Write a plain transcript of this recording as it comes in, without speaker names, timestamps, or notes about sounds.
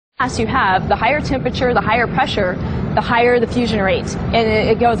mass you have, the higher temperature, the higher pressure, the higher the fusion rate. And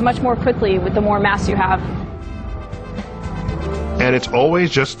it goes much more quickly with the more mass you have. And it's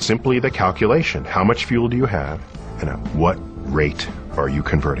always just simply the calculation. How much fuel do you have, and at what rate are you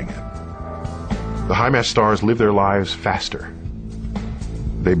converting it? The high-mass stars live their lives faster.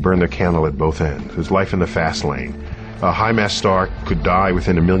 They burn their candle at both ends. There's life in the fast lane. A high-mass star could die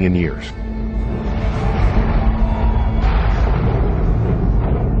within 1 million years.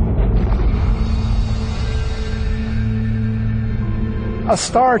 A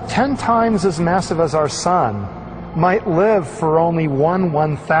star 10 times as massive as our sun might live for only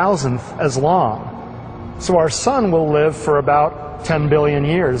 1/1000th as long. So our sun will live for about 10 billion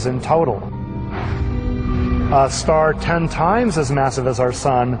years in total. A star 10 times as massive as our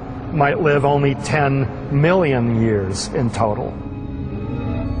sun might live only 10 million years in total.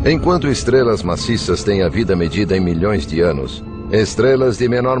 Enquanto estrelas maciças têm a vida medida em milhões de anos, estrelas de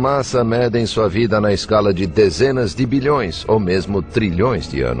menor massa medem sua vida na escala de dezenas de bilhões ou mesmo trilhões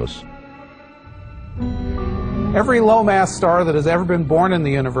de anos. Every low-mass star that has ever been born in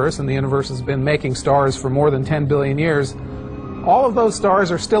the universe, and the universe has been making stars for more than 10 billion years, all of those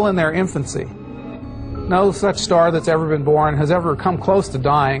stars are still in their infancy. No such star that's ever been born has ever come close to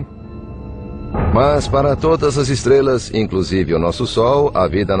dying. Mas para todas as estrelas, inclusive o nosso Sol, a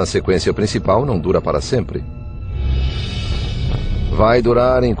vida na sequência principal não dura para sempre. Vai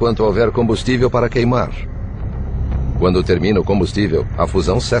durar enquanto houver combustível para queimar. Quando termina o combustível, a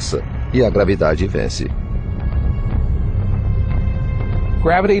fusão cessa e a gravidade vence.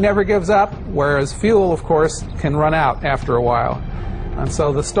 Gravity never gives up, whereas fuel, of course, can run out after a while. And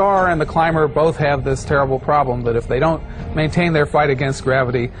so the star and the climber both have this terrible problem that if they don't maintain their fight against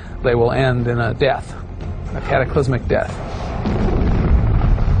gravity, they will end in a death, a cataclysmic death.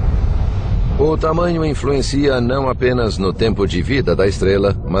 O tamanho influencia não apenas no tempo de vida da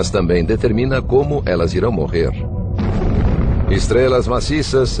estrela, mas também determina como elas irão morrer. Estrelas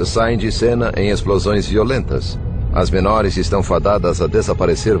maciças saem de cena em explosões violentas. As menores estão fadadas a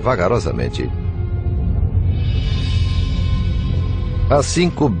desaparecer vagarosamente. Há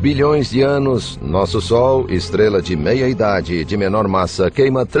 5 bilhões de anos, nosso Sol, estrela de meia-idade e de menor massa,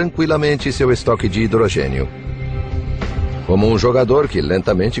 queima tranquilamente seu estoque de hidrogênio. Como um jogador que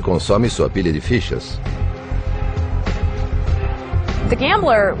lentamente consome sua pilha de fichas. The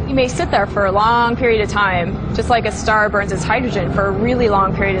gambler, you may sit there for a long period of time, just like a star burns its hydrogen for a really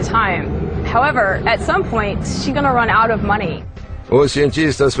long period of time. However, at some point, she's going to run out of money. Os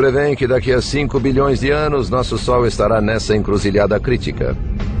cientistas preveem que daqui a 5 bilhões de anos, nosso Sol estará nessa encruzilhada crítica.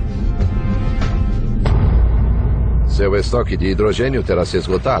 Seu estoque de hidrogênio terá se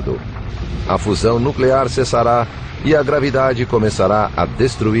esgotado. A fusão nuclear cessará e a gravidade começará a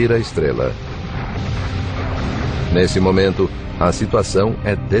destruir a estrela. Nesse momento, a situação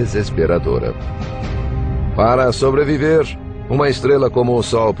é desesperadora. Para sobreviver, uma estrela como o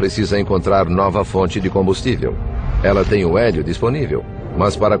Sol precisa encontrar nova fonte de combustível. Ela tem o hélio disponível,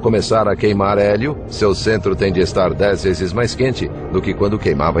 mas para começar a queimar hélio, seu centro tem de estar 10 vezes mais quente do que quando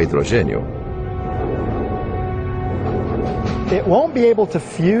queimava hidrogênio. It won't be able to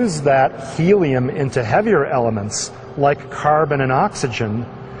fuse that helium into heavier elements, like carbon and oxygen,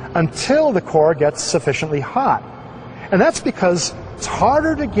 until the core gets sufficiently hot. And that's because it's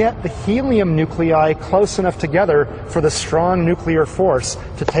harder to get the helium nuclei close enough together for the strong nuclear force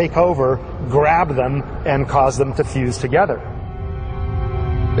to take over, grab them, and cause them to fuse together.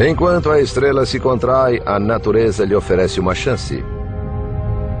 Enquanto a estrela se contrai, a natureza lhe oferece uma chance.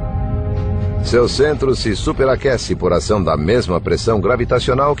 Seu centro se superaquece por ação da mesma pressão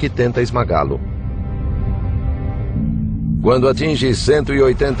gravitacional que tenta esmagá-lo. Quando atinge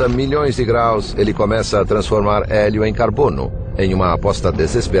 180 milhões de graus, ele começa a transformar hélio em carbono, em uma aposta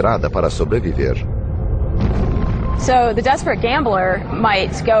desesperada para sobreviver. So the desperate gambler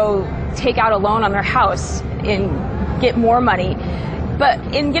might go take out a loan on their house and get more money. But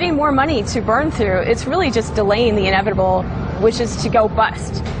in getting more money to burn through, it's really just delaying the inevitable, which is to go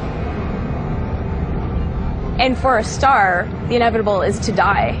bust. And for a star, the inevitable is to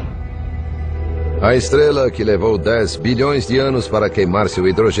die. A estrela, que levou 10 bilhões de anos para queimar seu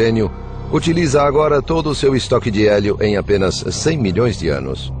hidrogênio, utiliza agora todo o seu estoque de hélio em apenas 100 milhões de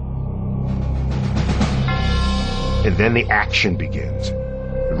anos. And then the action begins.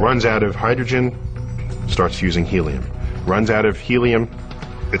 It runs out of hydrogen, starts fusing helium. Runs out of helium,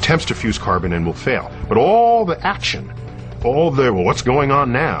 attempts to fuse carbon and will fail. But all the action, all the what's going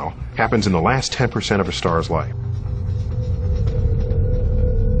on now, happens in the last 10% of a star's life.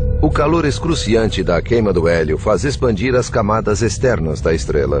 O calor excruciante da queima do hélio faz expandir as camadas externas da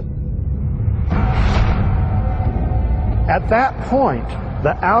estrela. At that point,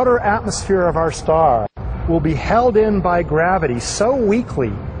 the outer atmosphere of our star will be held in by gravity so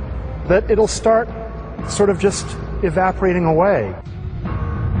weakly that it'll start sort of just evaporating away.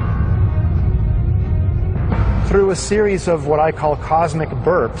 Through a series of what I call cosmic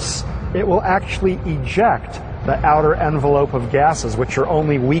burps, it will actually eject the outer envelope of gases, which are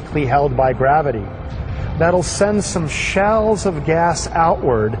only weakly held by gravity. That'll send some shells of gas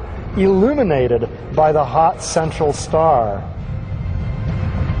outward, illuminated by the hot central star.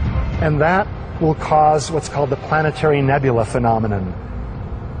 And that will cause what's called the planetary nebula phenomenon.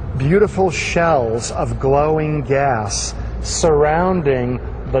 Beautiful shells of glowing gas surrounding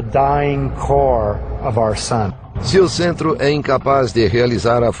the dying core of our sun. Se o centro é incapaz de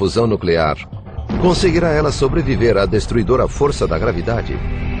realizar a fusão nuclear, conseguirá ela sobreviver à destruidora força da gravidade?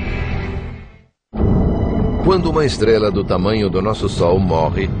 Quando uma estrela do tamanho do nosso Sol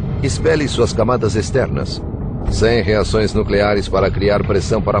morre, expele suas camadas externas. Sem reações nucleares para criar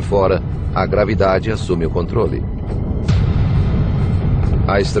pressão para fora, a gravidade assume o controle.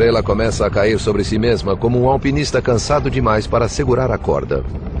 A estrela começa a cair sobre si mesma como um alpinista cansado demais para segurar a corda.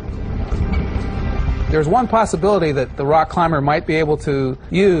 There's one possibility that the rock climber might be able to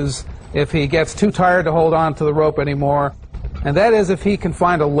use if he gets too tired to hold on to the rope anymore, and that is if he can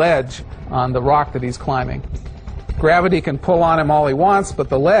find a ledge on the rock that he's climbing. Gravity can pull on him all he wants, but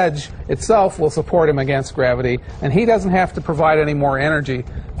the ledge itself will support him against gravity, and he doesn't have to provide any more energy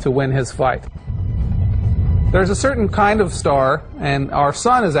to win his fight. There's a certain kind of star, and our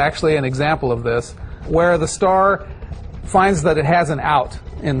sun is actually an example of this, where the star finds that it has an out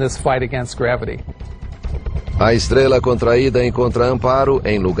in this fight against gravity. A estrela contraída encontra amparo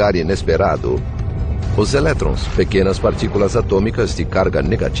em lugar inesperado. Os elétrons, pequenas partículas atômicas de carga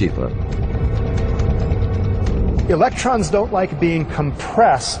negativa. Electrons don't like being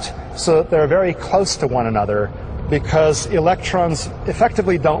compressed so that they're very close to one another, because electrons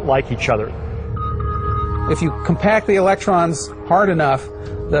effectively don't like each other. If you compact the electrons hard enough,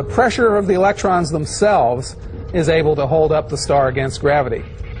 the pressure of the electrons themselves is able to hold up the star against gravity.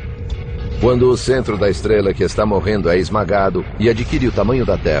 Quando o centro da estrela que está morrendo é esmagado e adquire o tamanho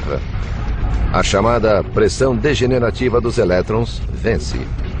da Terra, a chamada pressão degenerativa dos elétrons vence.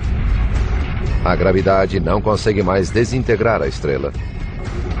 A gravidade não consegue mais desintegrar a estrela.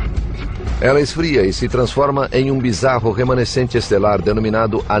 Ela esfria e se transforma em um bizarro remanescente estelar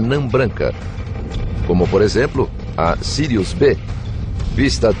denominado anã branca, como por exemplo a Sirius B,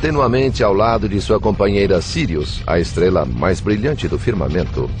 vista tenuamente ao lado de sua companheira Sirius, a estrela mais brilhante do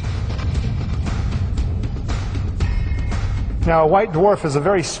firmamento. Now, a white dwarf is a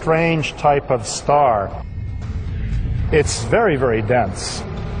very strange type of star. It's very, very dense.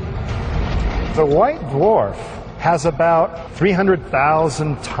 The white dwarf has about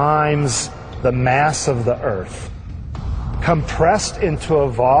 300,000 times the mass of the Earth, compressed into a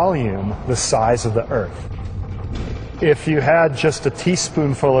volume the size of the Earth. If you had just a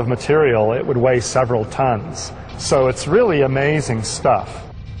teaspoonful of material, it would weigh several tons. So it's really amazing stuff.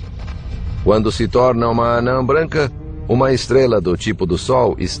 Quando se torna uma anã branca, uma estrela do tipo do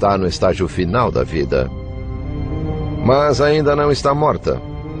Sol está no estágio final da vida. Mas ainda não está morta.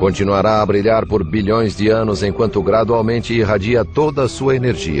 Continuará a brilhar por bilhões de anos enquanto gradualmente irradia toda a sua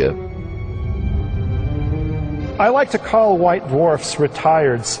energia. I like to call white dwarfs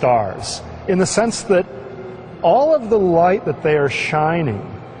retired stars, in the sense that all of the light that they are shining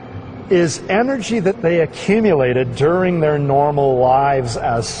is energy that they accumulated during their normal lives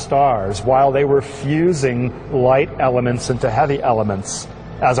as stars while they were fusing light elements into heavy elements,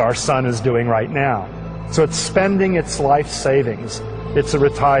 as our sun is doing right now. So it's spending its life savings. It's a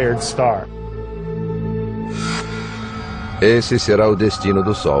retired star. Esse será o destino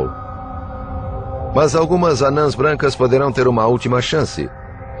do Sol. Mas algumas anãs brancas poderão ter uma última chance,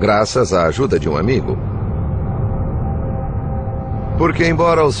 graças à ajuda de um amigo. Porque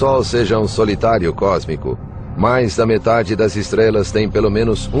embora o Sol seja um solitário cósmico, mais da metade das estrelas tem pelo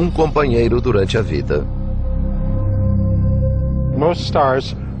menos um companheiro durante a vida. Most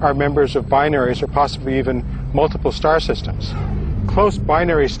stars are members of binaries or possibly even multiple star systems. Close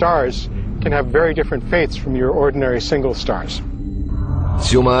binary stars can have very different fates from your ordinary single stars.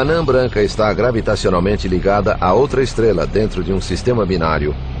 Se uma anã branca está gravitacionalmente ligada a outra estrela dentro de um sistema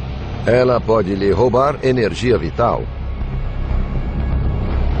binário, ela pode lhe roubar energia vital.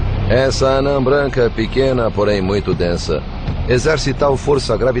 Essa anã branca, pequena, porém muito densa, exerce tal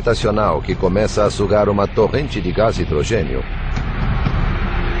força gravitacional que começa a sugar uma torrente de gás hidrogênio.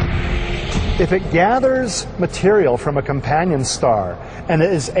 If it gathers material from a companion star and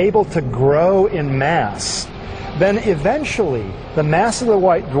it is able to grow in mass, then eventually the mass of the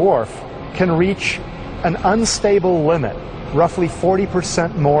white dwarf can reach an unstable limit roughly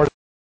 40% more